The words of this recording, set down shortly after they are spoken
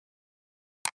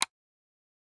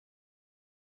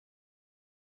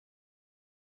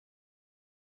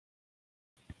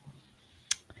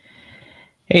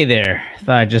Hey there.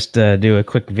 Thought I'd just do a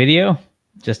quick video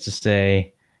just to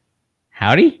say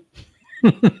howdy,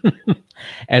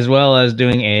 as well as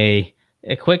doing a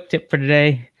quick tip for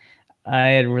today. I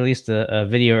had released a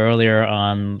video earlier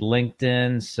on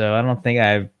LinkedIn, so I don't think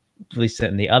I've released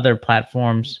it in the other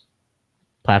platforms.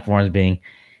 Platforms being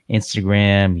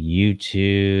Instagram,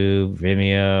 YouTube,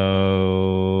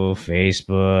 Vimeo,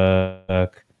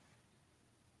 Facebook.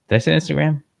 Did I say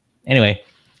Instagram? Anyway,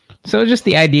 so just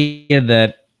the idea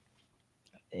that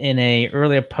in a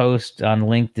earlier post on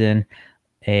LinkedIn,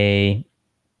 a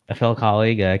fellow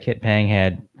colleague, Kit Pang,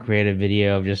 had created a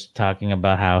video of just talking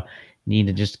about how you need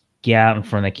to just get out in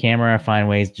front of the camera, find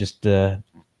ways just to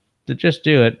just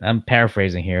do it. I'm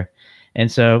paraphrasing here.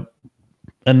 And so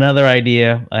another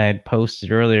idea I had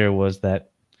posted earlier was that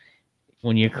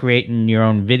when you're creating your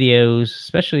own videos,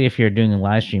 especially if you're doing a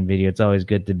live stream video, it's always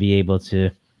good to be able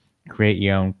to create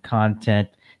your own content,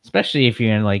 especially if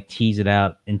you're gonna like tease it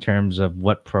out in terms of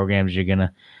what programs you're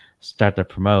gonna start to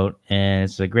promote. And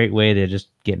it's a great way to just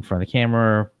get in front of the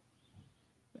camera.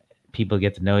 People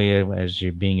get to know you as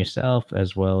you're being yourself,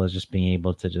 as well as just being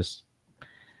able to just,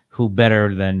 who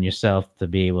better than yourself to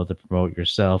be able to promote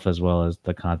yourself as well as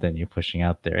the content you're pushing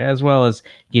out there, as well as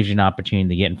gives you an opportunity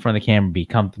to get in front of the camera, be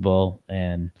comfortable,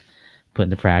 and put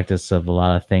into practice of a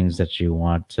lot of things that you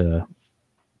want to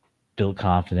build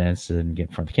confidence and get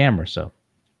in front of the camera. So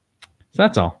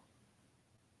that's all.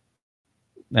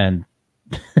 And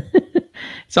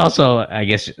it's also, I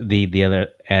guess, the other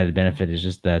added benefit is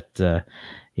just that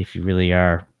if you really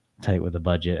are tight with the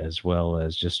budget, as well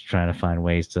as just trying to find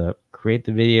ways to create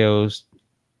the videos,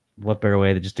 what better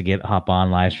way to just to hop on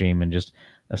live stream and just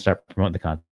start promoting the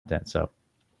content. So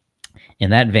in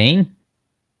that vein,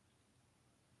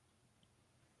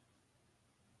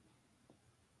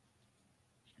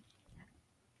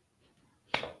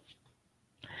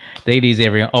 take it easy,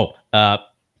 everyone.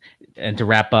 And to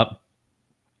wrap up,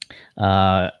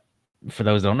 for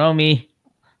those who don't know me,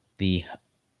 the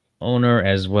owner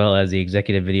as well as the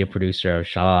executive video producer of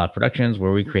ShaLaLa Productions,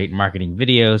 where we create marketing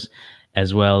videos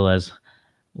as well as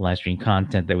live stream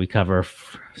content that we cover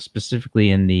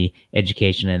specifically in the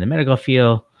education and the medical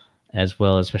field, as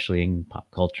well as especially in pop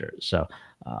culture. So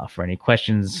for any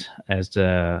questions as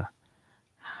to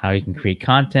how you can create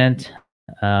content,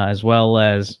 as well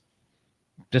as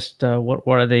just what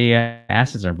are the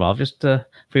assets involved, just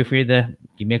feel free to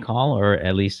give me a call, or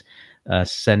at least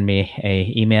send me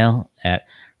a email at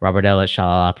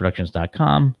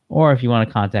robertl@shalalalaproductions.com. Or if you want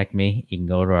to contact me, you can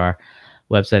go to our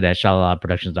website at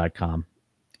shalalalaproductions.com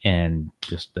and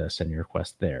just send your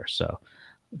request there. So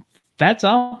that's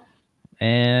all.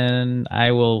 And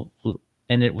I will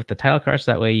end it with the title card,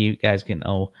 so that way you guys can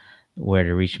know where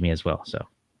to reach me as well. So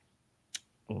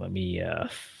let me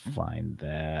find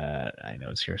that. I know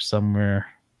it's here somewhere.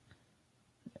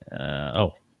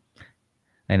 I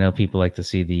know people like to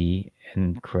see the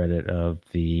end credit of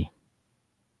the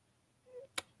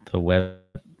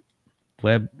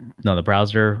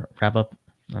browser wrap up.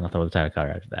 I don't know if I was the title card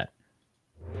after that.